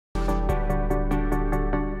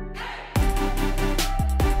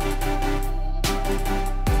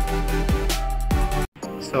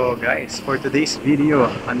So guys, for today's video,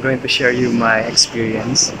 I'm going to share you my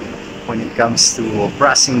experience when it comes to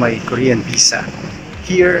processing my Korean visa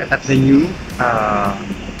here at the new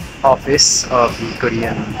office of the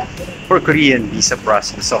Korean visa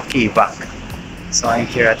process, so KVAC. So I'm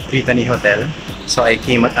here at Brittany Hotel. So I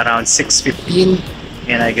came at around 6:15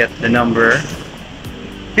 and I get the number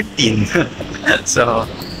 15. So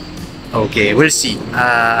okay, we'll see.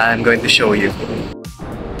 I'm going to show you.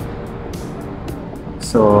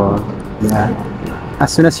 So yeah,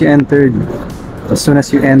 as soon as you enter the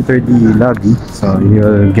lobby, so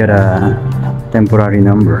you'll get a temporary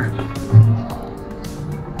number.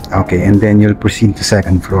 Okay, and then you'll proceed to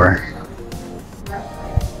second floor.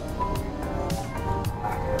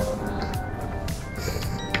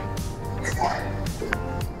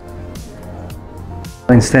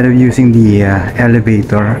 Instead of using the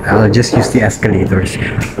elevator, I'll just use the escalators.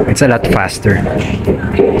 It's a lot faster.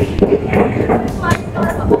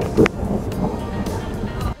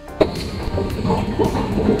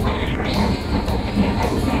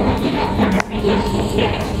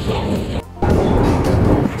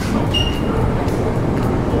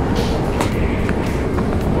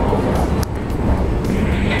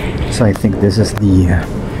 So I think this is the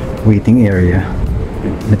waiting area.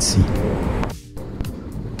 Let's see.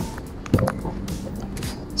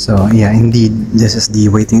 So yeah, indeed, this is the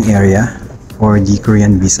waiting area for the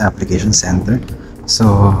Korean Visa Application Center.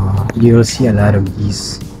 So you'll see a lot of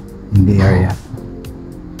these in the area.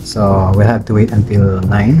 So we'll have to wait until 9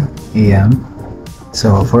 a.m.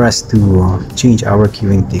 so for us to change our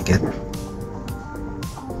queuing ticket.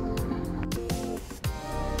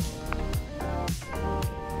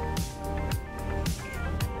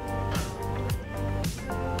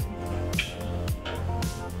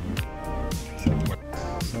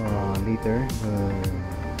 So later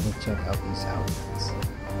we'll check out these outlets.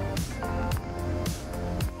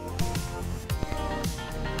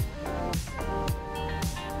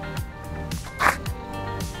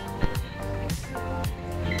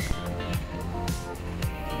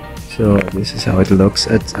 So this is how it looks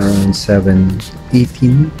at around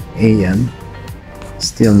 7:18 a.m.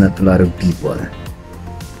 Still not a lot of people.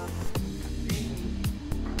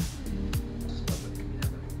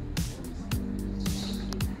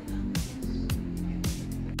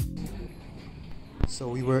 So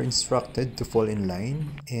we were instructed to fall in line,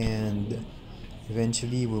 and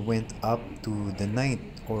eventually we went up to the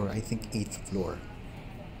 9th or I think 8th floor.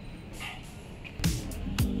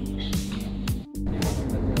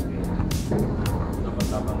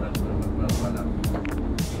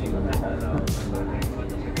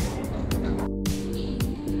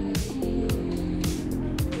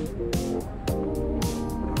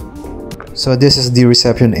 So this is the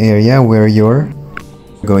reception area where you're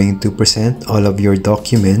going to present all of your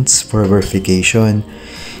documents for verification,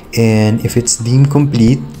 and if it's deemed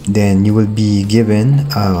complete, then you will be given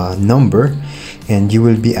a number and you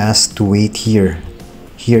will be asked to wait here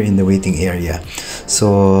in the waiting area.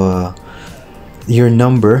 So your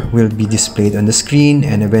number will be displayed on the screen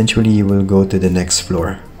and eventually you will go to the next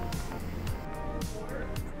floor.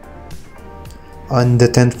 On the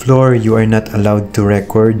 10th floor, you are not allowed to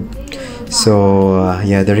record, so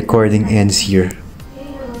yeah, the recording ends here.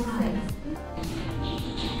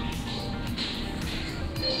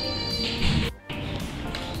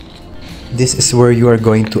 This is where you are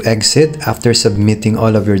going to exit after submitting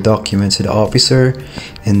all of your documents to the officer,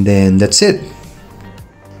 and then that's it.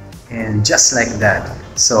 And just like that,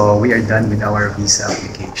 so we are done with our visa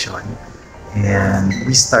application. And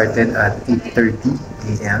we started at 8:30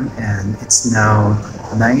 a.m. and it's now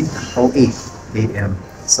 9:08 a.m.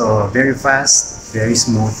 So very fast, very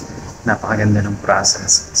smooth, napakaganda ng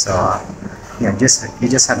process. So yeah, you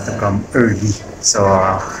just have to come early. So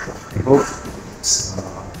I hope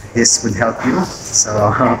this would help you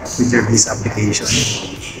with your visa application.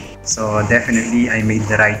 So definitely I made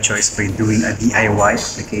the right choice by doing a DIY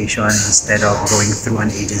application instead of going through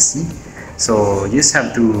an agency. So you just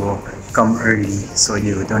have to come early so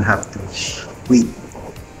you don't have to wait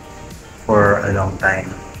for a long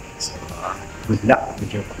time. So good luck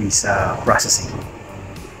with your visa processing.